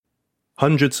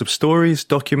Hundreds of stories,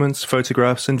 documents,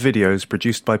 photographs and videos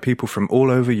produced by people from all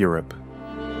over Europe.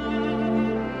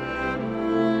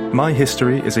 My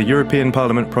History is a European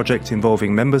Parliament project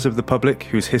involving members of the public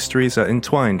whose histories are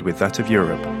entwined with that of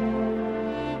Europe.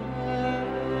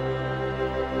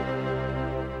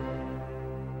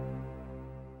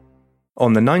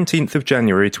 On the 19th of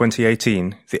January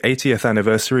 2018, the 80th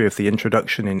anniversary of the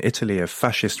introduction in Italy of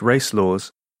fascist race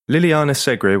laws, Liliana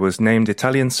Segre was named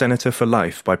Italian Senator for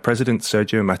Life by President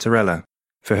Sergio Mattarella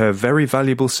for her very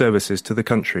valuable services to the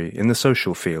country in the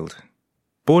social field.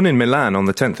 Born in Milan on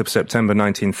the 10th of September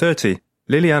 1930,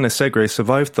 Liliana Segre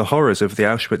survived the horrors of the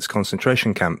Auschwitz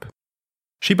concentration camp.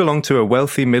 She belonged to a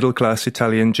wealthy middle-class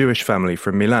Italian Jewish family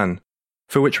from Milan,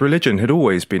 for which religion had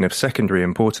always been of secondary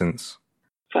importance.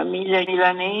 Famiglia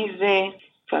milanese,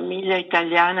 famiglia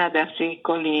italiana da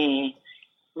secoli.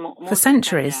 For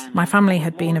centuries, my family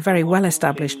had been a very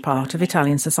well-established part of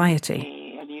Italian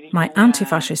society. My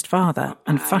anti-fascist father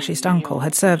and fascist uncle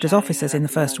had served as officers in the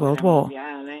First World War.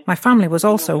 My family was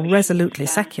also resolutely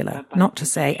secular, not to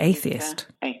say atheist.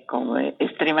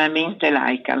 Estremamente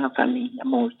laica la famiglia,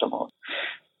 molto,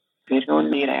 per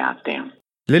non dire atea.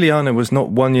 Liliana was not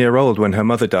 1 year old when her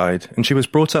mother died, and she was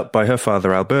brought up by her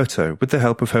father Alberto with the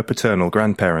help of her paternal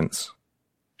grandparents.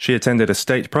 She attended a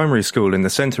state primary school in the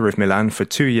centre of Milan for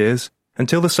 2 years,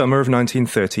 until the summer of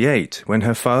 1938, when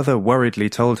her father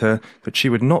worriedly told her that she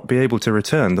would not be able to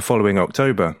return the following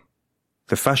October.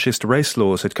 The fascist race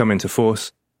laws had come into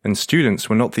force, and students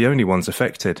were not the only ones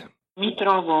affected. Mi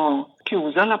trovo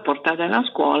chiusa alla porta della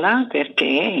scuola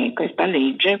perché questa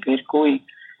legge per cui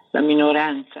la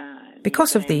minoranza.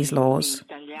 Because of these laws,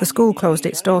 the school closed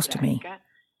its doors to me.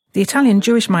 The Italian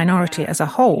Jewish minority as a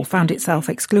whole found itself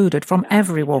excluded from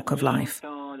every walk of life,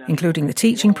 including the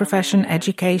teaching profession,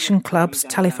 education, clubs,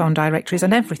 telephone directories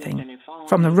and everything.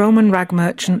 From the Roman rag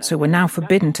merchants who were now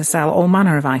forbidden to sell all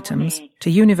manner of items,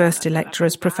 to university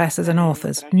lecturers, professors and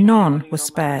authors, none was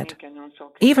spared.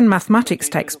 Even mathematics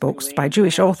textbooks by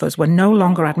Jewish authors were no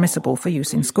longer admissible for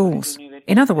use in schools.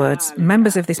 In other words,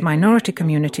 members of this minority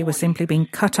community were simply being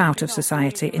cut out of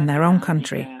society in their own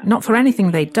country, not for anything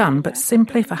they'd done, but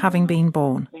simply for having been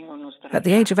born. At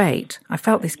the age of 8, I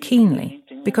felt this keenly,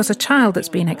 because a child that's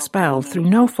been expelled through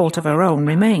no fault of her own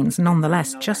remains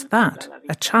nonetheless just that,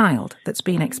 a child that's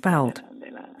been expelled.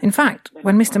 In fact,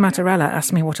 when Mr. Mattarella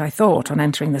asked me what I thought on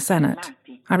entering the Senate,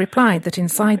 I replied that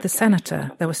inside the senator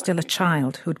there was still a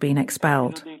child who'd been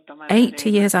expelled.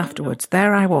 80 years afterwards,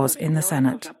 there I was in the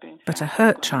Senate. But a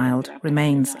hurt child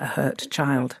remains a hurt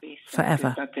child,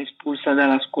 forever. 80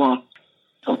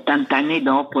 anni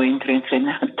dopo entra in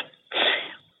Senato.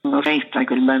 Non resta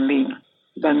quel bambino.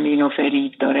 Il bambino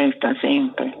ferito resta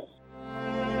sempre.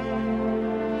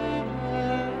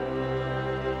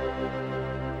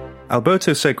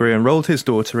 Alberto Segre enrolled his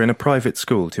daughter in a private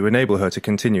school to enable her to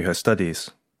continue her studies.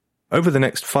 Over the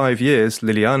next 5 years,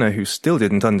 Liliana, who still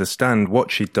didn't understand what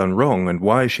she'd done wrong and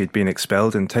why she'd been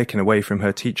expelled and taken away from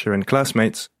her teacher and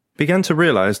classmates, began to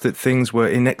realize that things were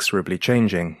inexorably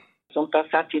changing. Sono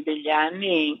passati degli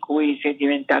anni in cui si è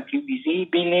diventati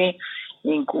invisibili,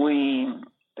 in cui...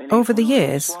 Over the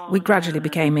years, we gradually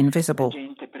became invisible.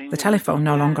 The telephone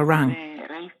no longer rang.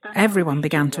 Everyone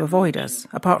began to avoid us,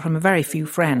 apart from a very few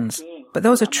friends. But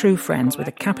those are true friends with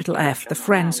a capital F, the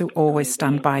friends who always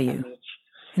stand by you.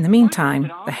 In the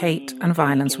meantime, the hate and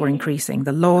violence were increasing,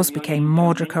 the laws became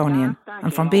more draconian,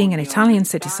 and from being an Italian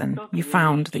citizen, you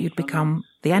found that you'd become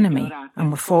the enemy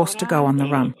and were forced to go on the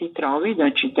run. Ti trovi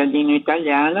da cittadino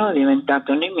italiano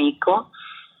diventato nemico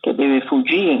che deve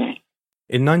fuggire.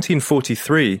 In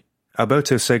 1943,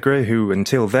 Alberto Segre, who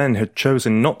until then had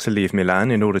chosen not to leave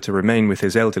Milan in order to remain with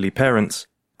his elderly parents,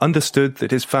 understood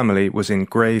that his family was in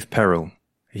grave peril.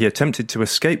 He attempted to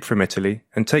escape from Italy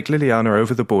and take Liliana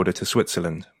over the border to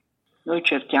Switzerland. Noi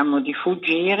cerchiamo di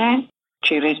fuggire,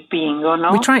 ci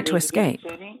respingono. We tried to escape,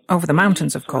 over the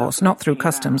mountains of course, not through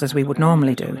customs as we would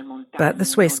normally do, but the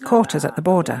Swiss caught us at the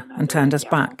border and turned us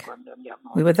back.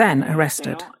 We were then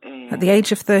arrested. At the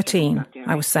age of 13,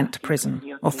 I was sent to prison,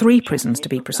 or 3 prisons to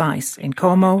be precise, in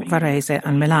Como, Varese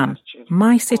and Milan.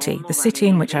 My city, the city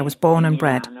in which I was born and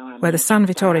bred, where the San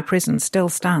Vittore prison still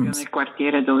stands. Nel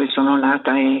quartiere dove sono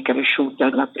nata e cresciuta,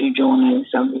 la prigione in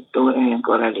San Vittore è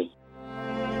ancora lì.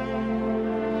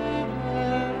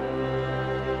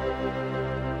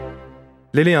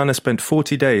 Liliana spent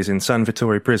 40 days in San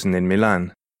Vittore prison in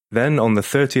Milan. Then, on the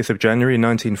 30th of January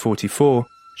 1944,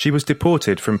 she was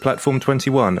deported from Platform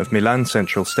 21 of Milan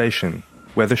Central Station,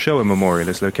 where the Shoah Memorial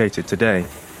is located today,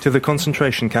 to the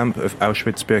concentration camp of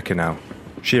Auschwitz-Birkenau.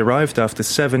 She arrived after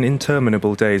 7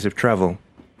 interminable days of travel.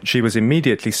 She was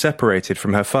immediately separated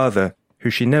from her father, who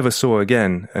she never saw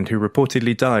again and who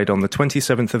reportedly died on the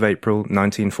 27th of April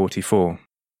 1944.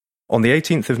 On the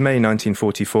 18th of May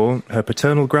 1944, her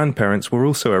paternal grandparents were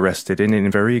also arrested in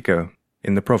Inverigo,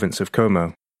 in the province of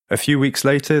Como. A few weeks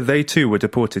later, they too were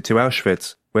deported to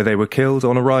Auschwitz, where they were killed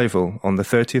on arrival on the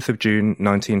 30th of June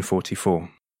 1944.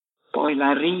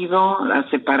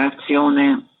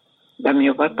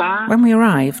 When we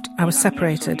arrived, I was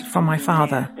separated from my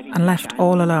father and left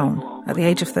all alone at the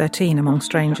age of 13 among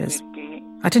strangers.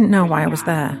 I didn't know why I was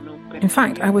there. In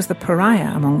fact, I was the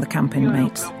pariah among the camp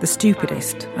inmates, the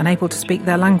stupidest, unable to speak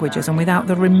their languages and without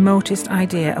the remotest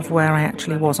idea of where I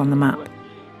actually was on the map.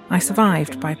 I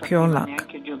survived by pure luck.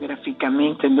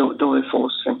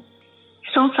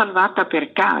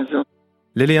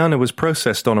 Liliana was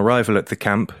processed on arrival at the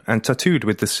camp and tattooed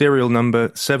with the serial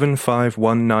number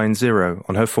 75190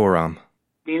 on her forearm.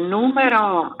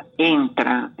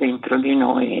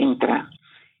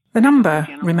 The number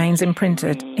remains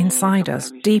imprinted inside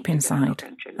us, deep inside.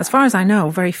 As far as I know,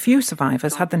 very few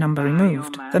survivors had the number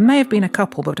removed. There may have been a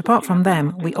couple, but apart from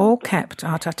them, we all kept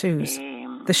our tattoos.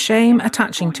 The shame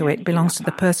attaching to it belongs to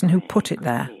the person who put it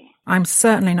there. I'm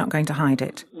certainly not going to hide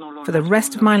it. For the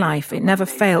rest of my life, it never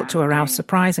failed to arouse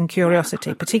surprise and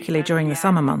curiosity, particularly during the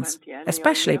summer months,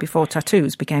 especially before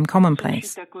tattoos became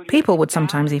commonplace. People would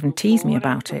sometimes even tease me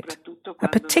about it. A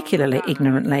particularly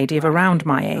ignorant lady of around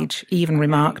my age even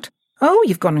remarked, "Oh,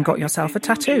 you've gone and got yourself a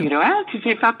tattoo."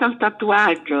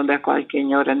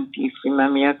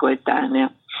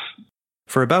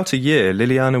 For about a year,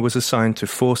 Liliana was assigned to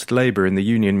forced labour in the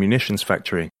Union munitions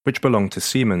factory, which belonged to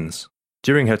Siemens.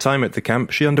 During her time at the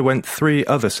camp, she underwent 3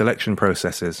 other selection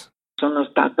processes. Sono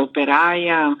stata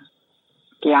operaia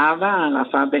schiava alla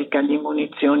fabbrica di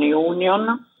munizioni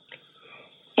Union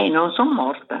e non sono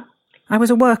morta. I was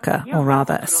a worker, or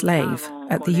rather a slave,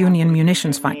 at the Union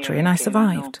munitions factory, and I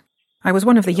survived. I was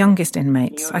one of the youngest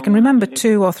inmates. I can remember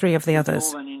 2 or 3 of the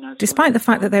others. Despite the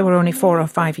fact that they were only 4 or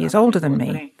 5 years older than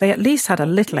me, they at least had a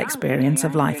little experience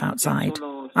of life outside.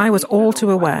 I was all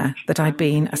too aware that I'd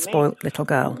been a spoilt little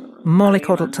girl,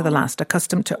 mollycoddled to the last,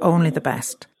 accustomed to only the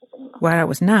best. Where I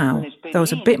was now,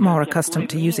 those a bit more accustomed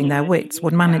to using their wits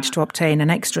would manage to obtain an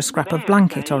extra scrap of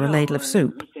blanket or a ladle of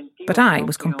soup. But I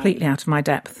was completely out of my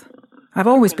depth. I've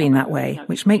always been that way,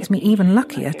 which makes me even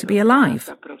luckier to be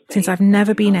alive, since I've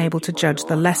never been able to judge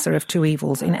the lesser of 2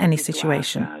 evils in any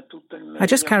situation. I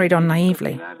just carried on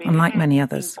naively, unlike many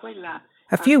others.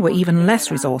 A few were even less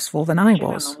resourceful than I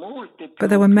was. But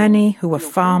there were many who were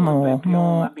far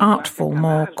more artful,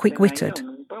 more quick-witted.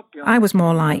 I was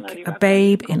more like a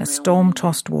babe in a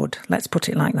storm-tossed wood, let's put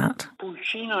it like that.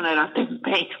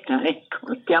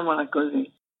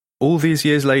 All these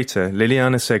years later,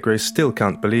 Liliana Segre still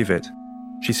can't believe it.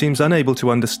 She seems unable to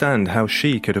understand how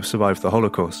she could have survived the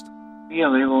Holocaust.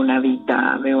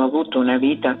 Avevo avuto una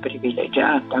vita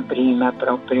privilegiata prima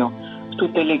proprio.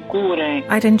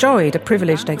 I'd enjoyed a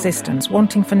privileged existence,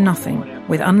 wanting for nothing,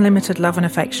 with unlimited love and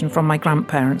affection from my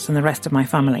grandparents and the rest of my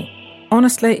family.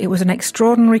 Honestly, it was an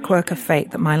extraordinary quirk of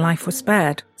fate that my life was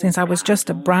spared, since I was just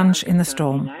a branch in the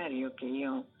storm.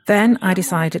 Then I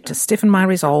decided to stiffen my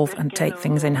resolve and take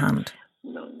things in hand.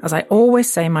 As I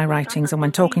always say in my writings and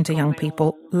when talking to young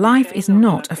people, life is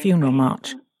not a funeral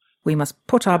march. We must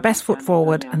put our best foot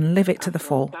forward and live it to the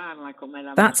full.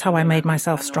 That's how I made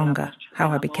myself stronger,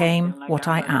 how I became what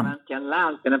I am.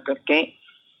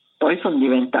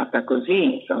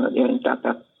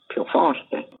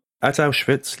 At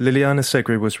Auschwitz, Liliana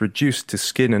Segre was reduced to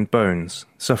skin and bones,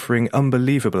 suffering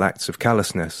unbelievable acts of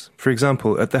callousness, for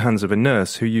example at the hands of a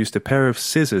nurse who used a pair of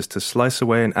scissors to slice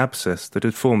away an abscess that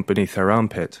had formed beneath her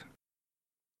armpit.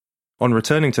 On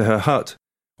returning to her hut,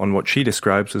 on what she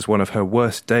describes as one of her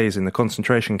worst days in the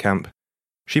concentration camp,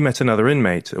 she met another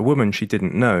inmate, a woman she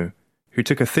didn't know, who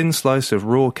took a thin slice of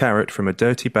raw carrot from a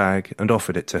dirty bag and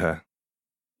offered it to her.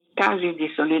 Casi di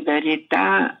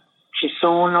solidarietà ci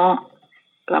sono.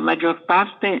 La maggior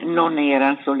parte non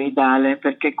era solidale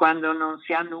perché quando non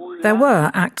si ha nulla. There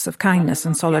were acts of kindness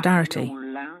and solidarity,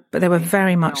 but they were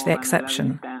very much the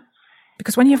exception.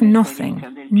 Because when you have nothing,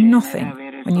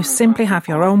 when you simply have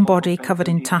your own body covered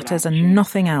in tatters and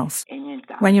nothing else,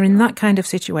 when you're in that kind of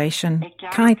situation,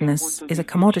 kindness is a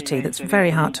commodity that's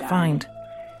very hard to find.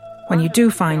 When you do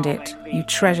find it, you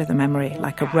treasure the memory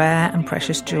like a rare and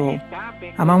precious jewel,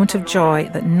 a moment of joy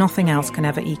that nothing else can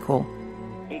ever equal.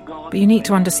 But you need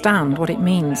to understand what it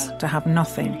means to have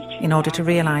nothing in order to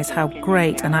realise how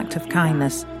great an act of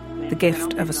kindness, the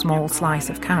gift of a small slice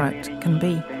of carrot, can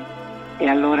be. E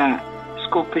allora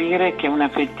scoprire che una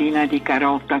fettina di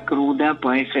carota cruda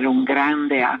può essere un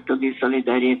grande atto di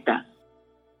solidarietà.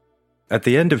 At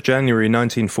the end of January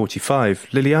 1945,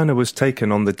 Liliana was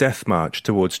taken on the death march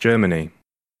towards Germany.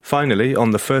 Finally,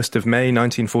 on the 1st of May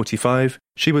 1945,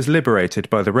 she was liberated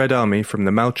by the Red Army from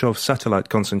the Malchow satellite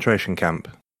concentration camp.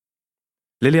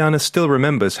 Liliana still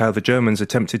remembers how the Germans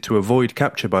attempted to avoid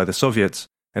capture by the Soviets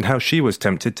and how she was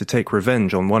tempted to take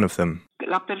revenge on one of them.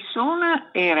 La persona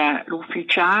era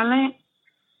l'ufficiale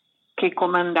che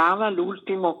comandava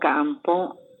l'ultimo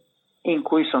campo in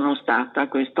cui sono stata,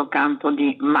 questo campo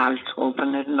di Malchow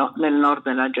nel nord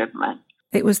della Germania.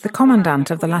 It was the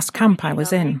commandant of the last camp I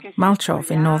was in,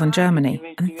 Malchow in northern Germany,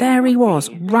 and there he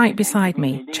was, right beside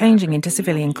me, changing into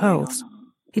civilian clothes.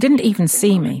 He didn't even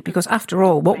see me, because after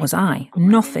all, what was I?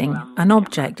 Nothing, an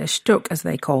object, a shtuk as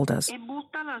they called us.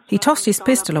 He tossed his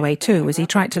pistol away too as he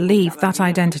tried to leave that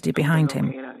identity behind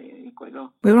him.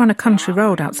 We were on a country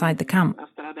road outside the camp.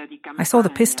 I saw the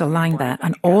pistol lying there,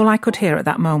 and all I could hear at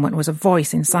that moment was a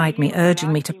voice inside me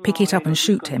urging me to pick it up and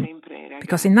shoot him,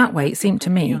 because in that way it seemed to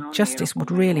me justice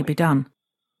would really be done.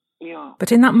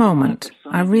 But in that moment,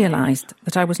 I realised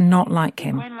that I was not like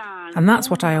him. And that's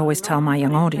what I always tell my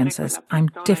young audiences. I'm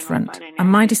different. And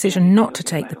my decision not to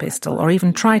take the pistol or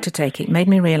even try to take it made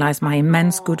me realise my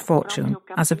immense good fortune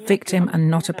as a victim and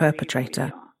not a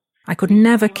perpetrator. I could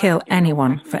never kill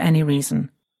anyone for any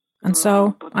reason. And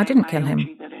so I didn't kill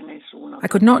him. I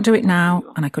could not do it now,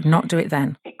 and I could not do it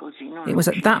then. It was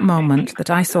at that moment that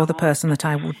I saw the person that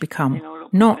I would become.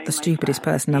 Not the stupidest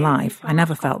person alive, I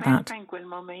never felt that.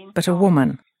 But a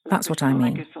woman, that's what I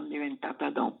mean.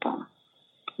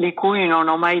 Di cui non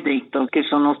ho mai detto che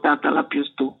sono stata la più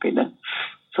stupida.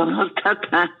 Sono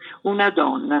stata una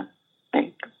donna.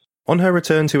 Ecco. On her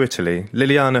return to Italy,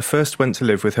 Liliana first went to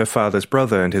live with her father's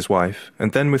brother and his wife,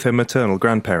 and then with her maternal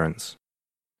grandparents.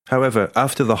 However,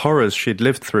 after the horrors she'd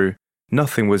lived through,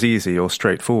 nothing was easy or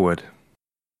straightforward.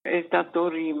 È stato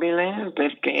orribile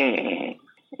perché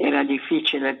era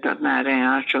difficile tornare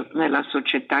nella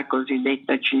società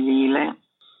cosiddetta civile.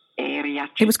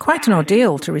 It was quite an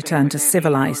ordeal to return to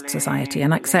civilised society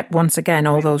and accept once again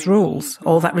all those rules,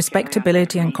 all that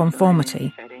respectability and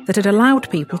conformity that had allowed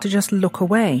people to just look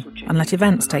away and let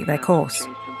events take their course.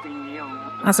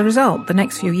 As a result, the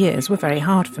next few years were very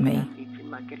hard for me.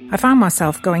 I found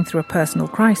myself going through a personal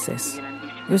crisis.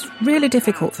 It was really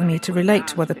difficult for me to relate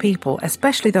to other people,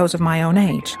 especially those of my own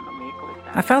age.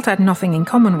 I felt I had nothing in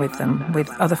common with them,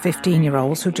 with other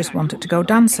 15-year-olds who just wanted to go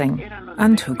dancing.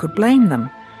 And who could blame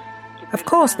them? Of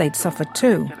course they'd suffered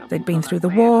too. They'd been through the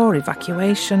war,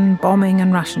 evacuation, bombing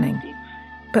and rationing.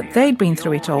 But they'd been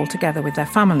through it all together with their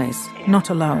families, not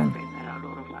alone.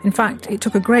 In fact, it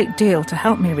took a great deal to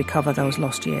help me recover those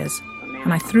lost years,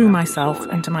 and I threw myself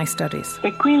into my studies.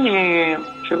 E quindi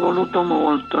c'è voluto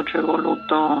molto, c'è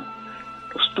voluto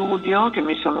lo studio che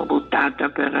mi sono buttata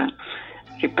per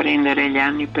riprendere gli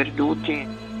anni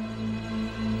perduti.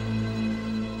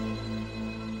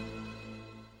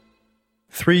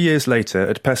 Three years later,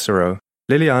 at Pesaro,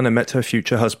 Liliana met her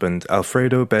future husband,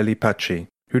 Alfredo Belli Pacci,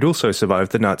 who'd also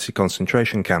survived the Nazi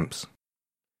concentration camps.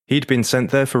 He'd been sent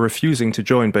there for refusing to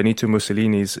join Benito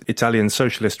Mussolini's Italian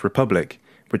Socialist Republic,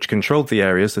 which controlled the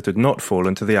areas that had not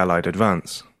fallen to the Allied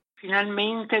advance.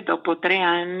 Finalmente, dopo 3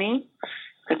 anni,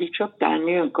 a 18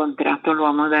 anni, ho incontrato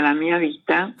l'uomo della mia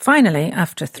vita. Finally,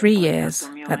 after 3 years,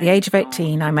 at the age of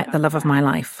 18, I met the love of my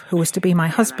life, who was to be my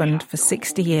husband for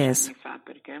 60 years.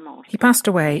 He passed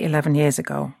away 11 years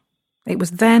ago. It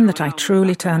was then that I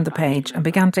truly turned the page and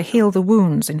began to heal the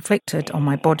wounds inflicted on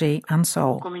my body and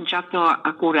soul. Ho cominciato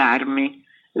a curarmi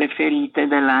le ferite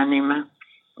dell'anima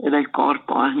e del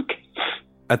corpo anche.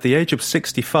 At the age of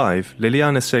 65,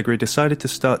 Liliana Segre decided to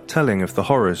start telling of the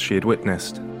horrors she had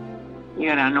witnessed.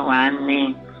 Erano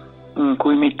anni in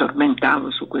cui mi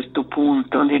tormentavo su questo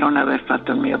punto di non aver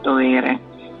fatto il mio dovere.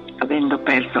 Avendo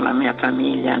perso la mia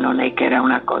famiglia, non è che era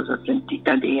una cosa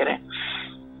sentita dire.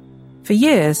 For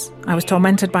years, I was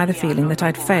tormented by the feeling that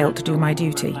I'd failed to do my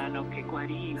duty.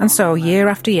 And so, year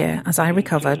after year, as I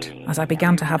recovered, as I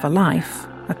began to have a life,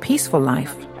 a peaceful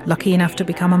life, lucky enough to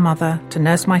become a mother, to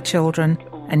nurse my children,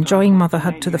 enjoying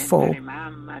motherhood to the full,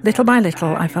 little by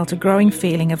little I felt a growing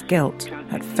feeling of guilt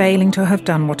at failing to have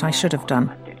done what I should have done,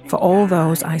 for all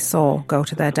those I saw go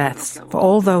to their deaths, for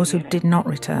all those who did not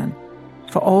return,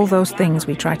 for all those things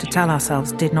we try to tell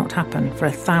ourselves did not happen for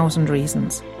 1,000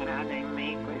 reasons.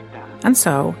 And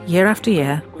so, year after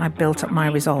year, I built up my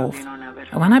resolve.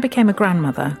 And when I became a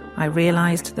grandmother, I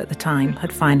realised that the time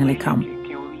had finally come.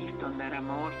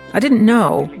 I didn't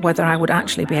know whether I would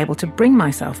actually be able to bring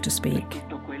myself to speak.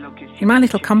 In my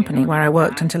little company where I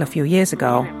worked until a few years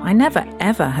ago, I never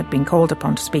ever had been called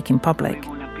upon to speak in public.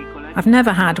 I've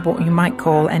never had what you might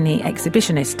call any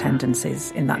exhibitionist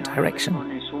tendencies in that direction.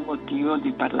 l'obiettivo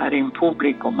di parlare in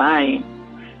pubblico, mai.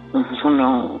 Non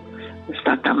sono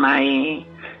stata mai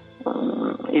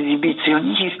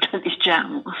esibizionista,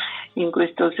 diciamo, in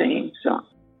questo senso.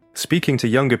 Speaking to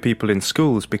younger people in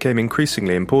schools became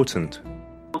increasingly important.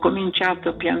 Ho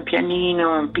cominciato pian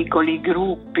pianino, piccoli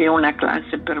gruppi, una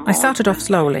classe per volta. I started off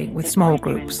slowly, with small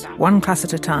groups, one class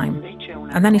at a time,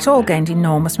 and then it all gained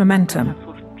enormous momentum.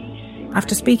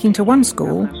 After speaking to one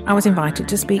school, I was invited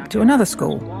to speak to another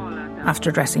school. After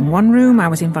addressing one room, I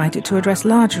was invited to address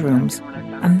larger rooms,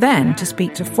 and then to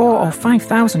speak to 4,000 or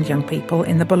 5,000 young people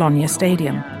in the Bologna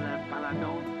Stadium.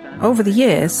 Over the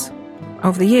years,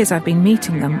 I've been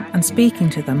meeting them and speaking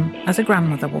to them as a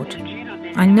grandmother would.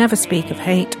 I never speak of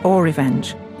hate or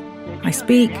revenge. I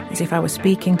speak as if I was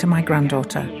speaking to my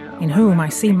granddaughter, in whom I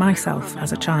see myself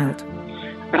as a child.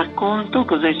 Racconto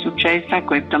cosa è successo a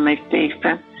questa me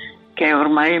stessa, che è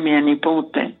ormai mia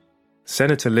nipote.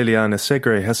 Senator Liliana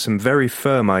Segre has some very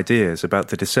firm ideas about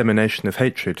the dissemination of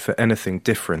hatred for anything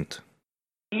different.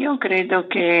 Io credo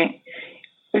che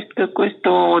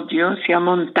questo odio sia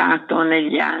montato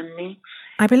negli anni.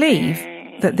 I believe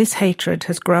that this hatred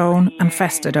has grown and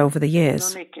festered over the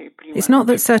years. It's not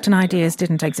that certain ideas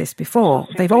didn't exist before,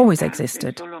 they've always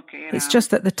existed. It's just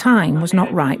that the time was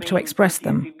not ripe to express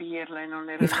them.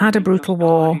 We've had a brutal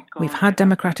war, we've had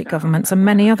democratic governments and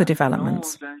many other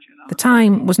developments. The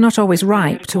time was not always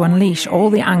ripe to unleash all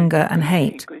the anger and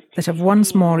hate that have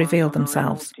once more revealed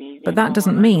themselves, but that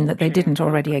doesn't mean that they didn't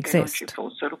already exist.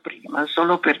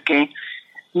 Solo perché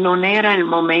non era il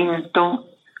momento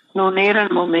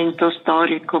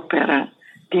storico per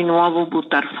di nuovo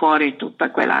buttar fuori tutta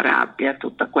quella rabbia,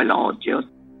 tutto quell'odio.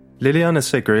 Liliana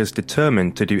Segre is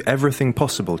determined to do everything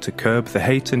possible to curb the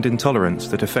hate and intolerance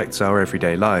that affects our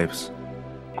everyday lives.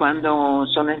 Quando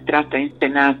sono entrata in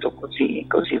Senato così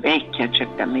vecchia,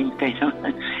 certamente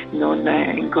non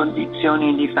in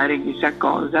condizioni di fare chissà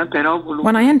cosa, però ho voluto...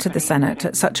 When I entered the Senate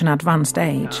at such an advanced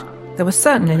age, there were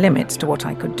certainly limits to what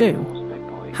I could do.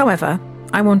 However,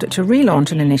 I wanted to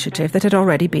relaunch an initiative that had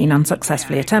already been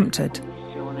unsuccessfully attempted.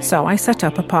 So I set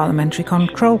up a parliamentary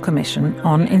control commission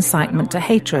on incitement to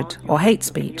hatred or hate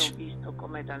speech.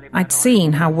 I'd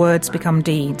seen how words become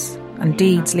deeds, and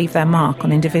deeds leave their mark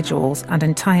on individuals and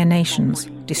entire nations,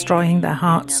 destroying their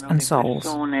hearts and souls.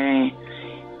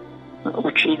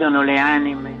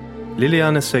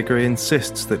 Liliana Segre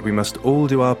insists that we must all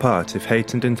do our part if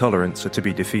hate and intolerance are to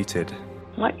be defeated.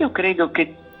 Ma io credo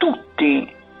che tutti,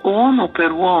 uomo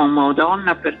per uomo,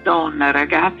 donna per donna,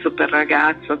 ragazzo per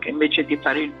ragazzo, che invece di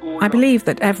fare il buono... I believe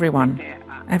that everyone,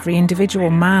 every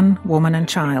individual man, woman and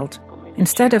child,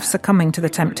 instead of succumbing to the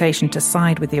temptation to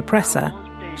side with the oppressor,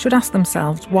 should ask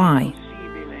themselves why.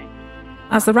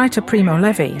 As the writer Primo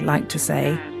Levi liked to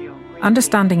say,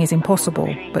 understanding is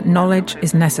impossible, but knowledge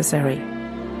is necessary.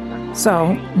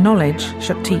 So, knowledge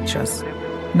should teach us.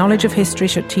 Knowledge of history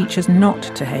should teach us not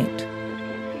to hate.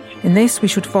 In this, we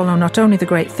should follow not only the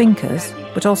great thinkers,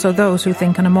 but also those who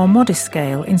think on a more modest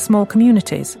scale in small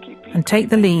communities and take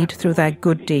the lead through their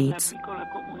good deeds.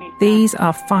 These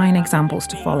are fine examples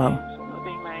to follow.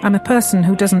 I'm a person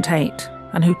who doesn't hate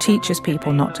and who teaches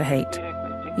people not to hate,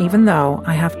 even though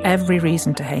I have every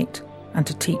reason to hate and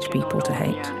to teach people to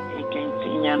hate. E che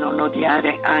insegna a non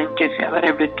odiare anche se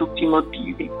avrebbe tutti i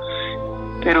motivi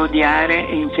per odiare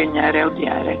e insegnare a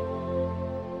odiare.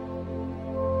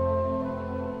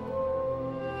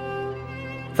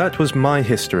 That was My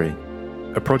History,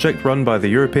 a project run by the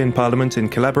European Parliament in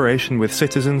collaboration with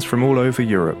citizens from all over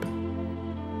Europe.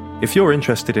 If you're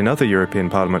interested in other European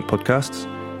Parliament podcasts,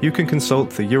 you can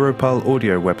consult the Europal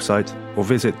audio website or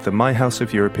visit the My House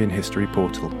of European History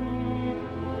portal.